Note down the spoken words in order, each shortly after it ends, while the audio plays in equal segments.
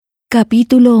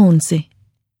Capítulo 11.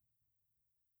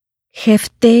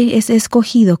 Jefté es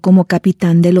escogido como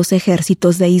capitán de los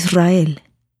ejércitos de Israel.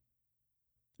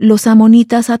 Los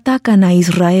amonitas atacan a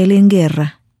Israel en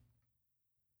guerra.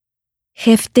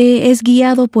 Jefté es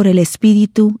guiado por el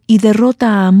Espíritu y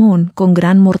derrota a Amón con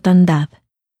gran mortandad.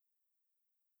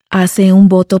 Hace un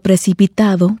voto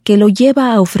precipitado que lo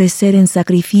lleva a ofrecer en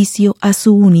sacrificio a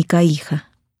su única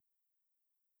hija.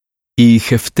 Y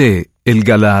Jefté, el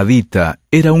galaadita,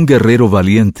 era un guerrero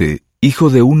valiente, hijo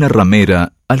de una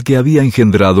ramera al que había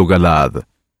engendrado Galaad.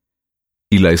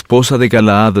 Y la esposa de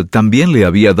Galaad también le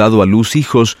había dado a luz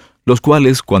hijos, los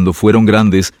cuales, cuando fueron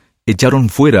grandes, echaron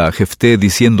fuera a Jefté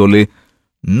diciéndole: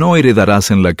 «No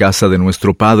heredarás en la casa de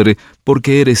nuestro padre,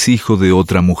 porque eres hijo de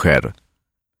otra mujer».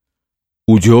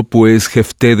 Huyó pues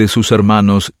Jefté de sus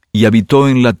hermanos y habitó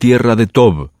en la tierra de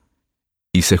Tob,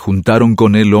 y se juntaron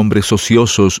con él hombres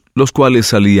ociosos, los cuales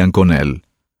salían con él.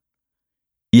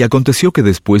 Y aconteció que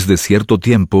después de cierto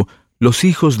tiempo, los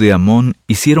hijos de Amón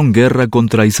hicieron guerra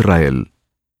contra Israel.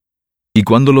 Y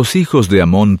cuando los hijos de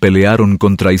Amón pelearon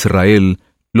contra Israel,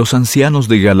 los ancianos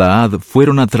de Galaad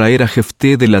fueron a traer a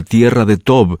Jefté de la tierra de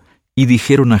Tob, y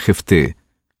dijeron a Jefté: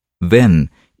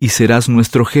 «Ven, y serás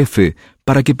nuestro jefe,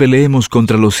 para que peleemos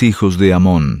contra los hijos de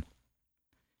Amón».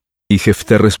 Y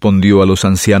Jefté respondió a los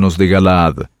ancianos de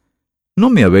Galaad: «¿No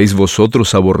me habéis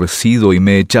vosotros aborrecido y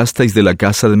me echasteis de la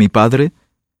casa de mi padre?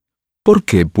 ¿Por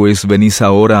qué, pues, venís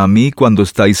ahora a mí cuando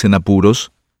estáis en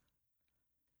apuros?»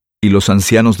 Y los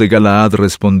ancianos de Galaad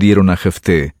respondieron a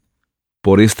Jefté: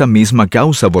 «Por esta misma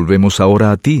causa volvemos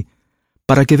ahora a ti,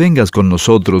 para que vengas con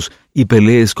nosotros y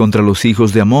pelees contra los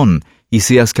hijos de Amón, y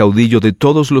seas caudillo de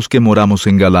todos los que moramos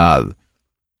en Galaad».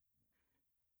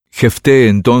 Jefté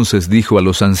entonces dijo a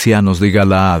los ancianos de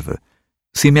Galaad: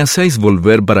 «Si me hacéis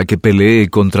volver para que pelee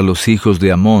contra los hijos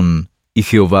de Amón, y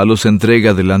Jehová los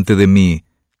entrega delante de mí,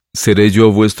 ¿seré yo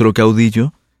vuestro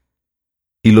caudillo?»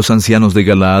 Y los ancianos de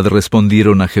Galaad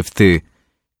respondieron a Jefté: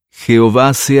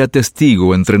 «Jehová sea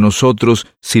testigo entre nosotros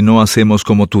si no hacemos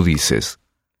como tú dices».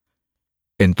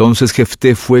 Entonces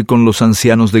Jefté fue con los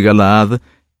ancianos de Galaad,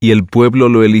 y el pueblo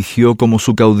lo eligió como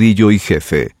su caudillo y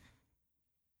jefe.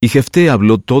 Y Jefté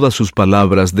habló todas sus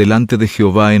palabras delante de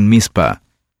Jehová en Mizpa.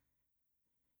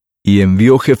 Y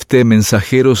envió Jefté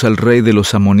mensajeros al rey de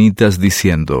los amonitas,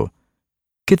 diciendo: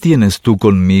 «¿Qué tienes tú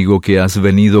conmigo que has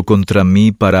venido contra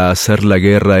mí para hacer la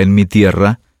guerra en mi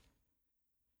tierra?»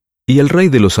 Y el rey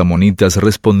de los amonitas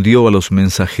respondió a los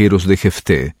mensajeros de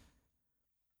Jefté: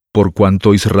 «Por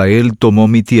cuanto Israel tomó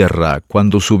mi tierra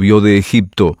cuando subió de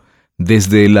Egipto,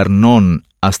 desde el Arnón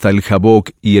hasta el Jaboc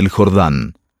y el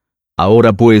Jordán,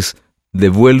 ahora pues,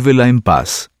 devuélvela en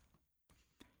paz».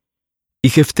 Y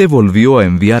Jefté volvió a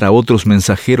enviar a otros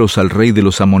mensajeros al rey de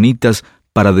los amonitas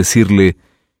para decirle: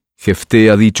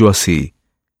 «Jefté ha dicho así: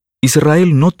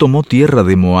 Israel no tomó tierra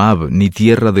de Moab ni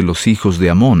tierra de los hijos de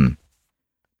Amón,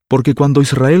 porque cuando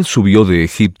Israel subió de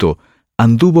Egipto,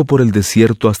 anduvo por el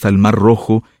desierto hasta el Mar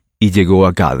Rojo y llegó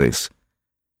a Cades.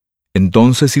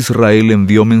 Entonces Israel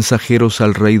envió mensajeros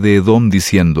al rey de Edom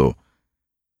diciendo: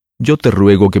 Yo te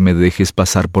ruego que me dejes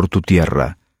pasar por tu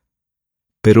tierra.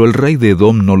 Pero el rey de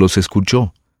Edom no los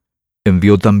escuchó.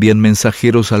 Envió también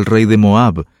mensajeros al rey de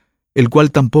Moab, el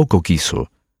cual tampoco quiso.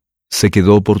 Se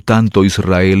quedó por tanto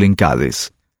Israel en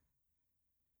Cades.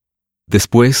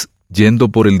 Después, yendo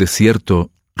por el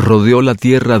desierto, rodeó la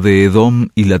tierra de Edom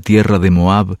y la tierra de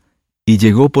Moab, y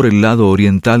llegó por el lado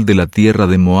oriental de la tierra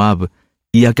de Moab,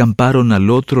 y acamparon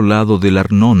al otro lado del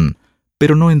Arnón,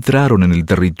 pero no entraron en el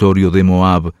territorio de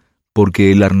Moab,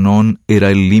 porque el Arnón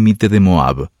era el límite de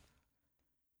Moab.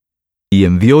 Y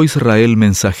envió Israel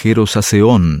mensajeros a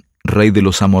Sehón, rey de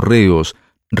los amorreos,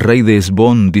 rey de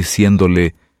Hesbón,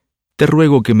 diciéndole: Te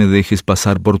ruego que me dejes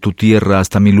pasar por tu tierra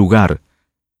hasta mi lugar.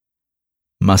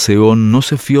 Mas Sehón no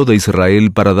se fió de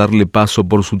Israel para darle paso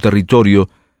por su territorio,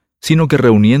 sino que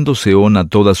reuniendo Sehón a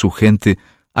toda su gente,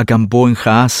 acampó en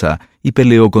Jaasa y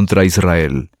peleó contra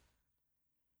Israel.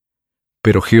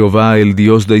 Pero Jehová, el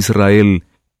Dios de Israel,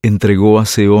 entregó a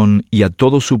Sehón y a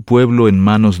todo su pueblo en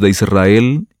manos de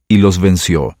Israel, y los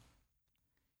venció.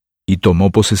 Y tomó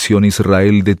posesión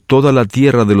Israel de toda la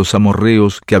tierra de los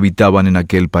amorreos que habitaban en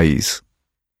aquel país.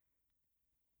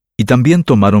 Y también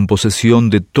tomaron posesión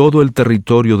de todo el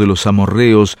territorio de los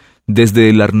amorreos, desde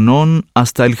el Arnón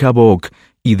hasta el Jaboc,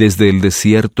 y desde el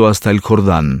desierto hasta el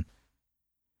Jordán.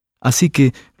 Así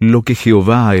que lo que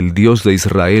Jehová, el Dios de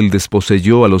Israel,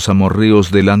 desposeyó a los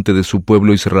amorreos delante de su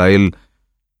pueblo Israel,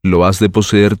 ¿lo has de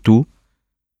poseer tú?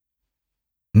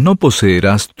 ¿No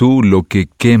poseerás tú lo que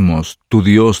Quemos, tu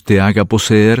Dios, te haga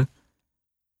poseer?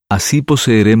 así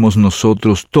poseeremos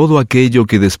nosotros todo aquello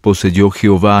que desposeyó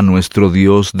Jehová nuestro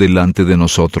Dios delante de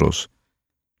nosotros.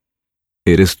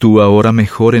 ¿Eres tú ahora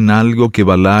mejor en algo que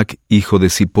Balac, hijo de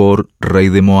Zippor, rey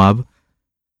de Moab?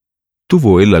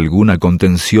 ¿Tuvo él alguna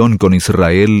contención con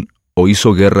Israel o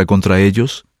hizo guerra contra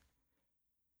ellos?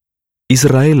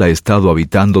 Israel ha estado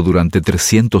habitando durante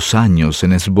 300 años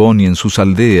en Hesbón y en sus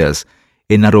aldeas,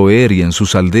 en Aroer y en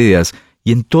sus aldeas,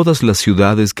 y en todas las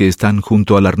ciudades que están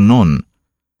junto al Arnón.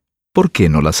 ¿Por qué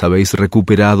no las habéis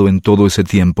recuperado en todo ese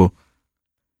tiempo?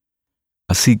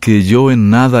 Así que yo en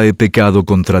nada he pecado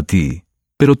contra ti,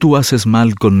 pero tú haces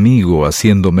mal conmigo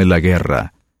haciéndome la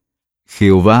guerra.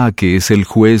 Jehová, que es el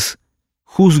juez,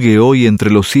 juzgue hoy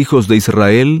entre los hijos de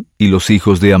Israel y los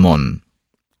hijos de Amón.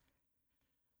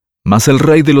 Mas el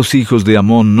rey de los hijos de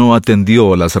Amón no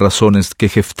atendió a las razones que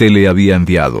Jefté le había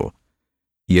enviado.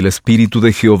 Y el espíritu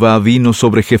de Jehová vino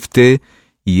sobre Jefté,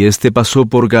 y éste pasó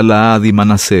por Galaad y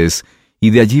Manasés, y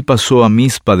de allí pasó a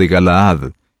Mizpa de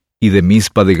Galaad, y de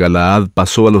Mizpa de Galaad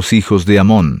pasó a los hijos de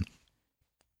Amón.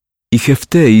 Y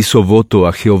Jefté hizo voto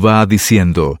a Jehová,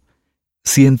 diciendo: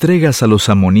 Si entregas a los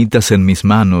amonitas en mis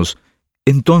manos,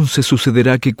 entonces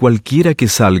sucederá que cualquiera que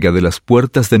salga de las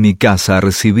puertas de mi casa a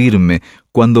recibirme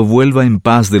cuando vuelva en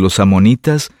paz de los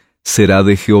amonitas, será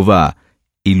de Jehová,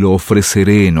 y lo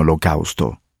ofreceré en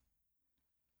holocausto.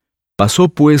 Pasó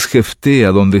pues Jefté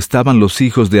a donde estaban los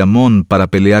hijos de Amón para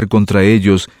pelear contra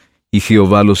ellos, y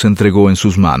Jehová los entregó en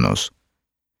sus manos.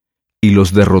 Y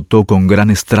los derrotó con gran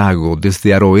estrago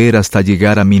desde Aroer hasta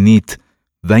llegar a Minit,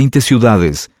 20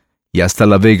 ciudades, y hasta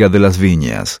la vega de las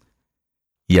viñas.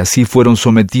 Y así fueron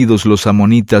sometidos los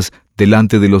amonitas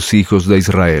delante de los hijos de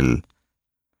Israel.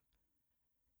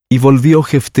 Y volvió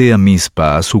Jefté a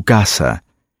Mizpa, a su casa,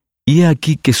 y he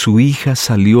aquí que su hija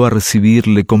salió a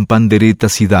recibirle con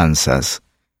panderetas y danzas.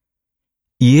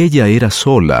 Y ella era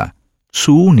sola,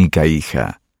 su única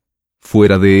hija.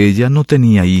 Fuera de ella no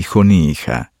tenía hijo ni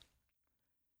hija.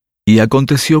 Y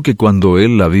aconteció que cuando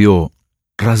él la vio,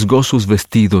 rasgó sus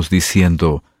vestidos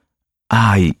diciendo: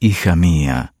 «Ay, hija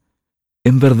mía,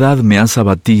 en verdad me has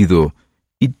abatido,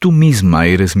 y tú misma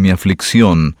eres mi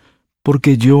aflicción,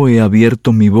 porque yo he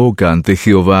abierto mi boca ante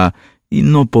Jehová, y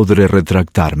no podré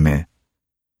retractarme».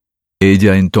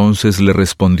 Ella entonces le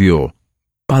respondió: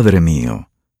 «Padre mío,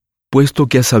 puesto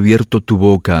que has abierto tu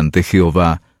boca ante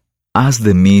Jehová, haz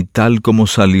de mí tal como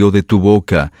salió de tu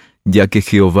boca, ya que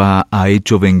Jehová ha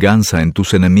hecho venganza en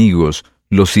tus enemigos,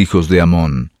 los hijos de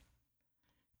Amón».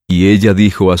 Y ella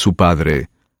dijo a su padre: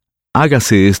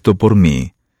 «Hágase esto por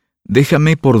mí.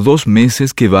 Déjame por 2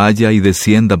 meses que vaya y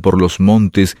descienda por los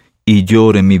montes y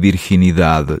llore mi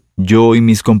virginidad, yo y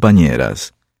mis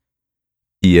compañeras».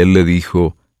 Y él le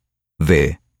dijo: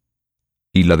 «Ve».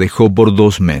 Y la dejó por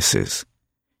 2 meses.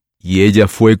 Y ella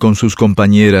fue con sus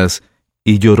compañeras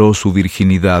y lloró su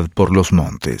virginidad por los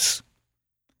montes.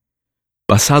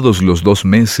 Pasados los 2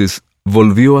 meses,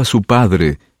 volvió a su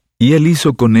padre, y él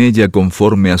hizo con ella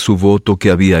conforme a su voto que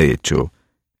había hecho.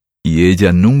 Y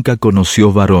ella nunca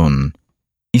conoció varón,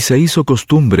 y se hizo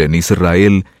costumbre en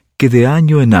Israel que de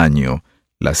año en año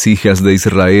las hijas de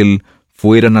Israel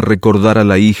fueran a recordar a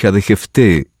la hija de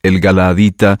Jefté, el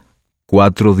Galaadita,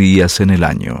 4 días en el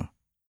año.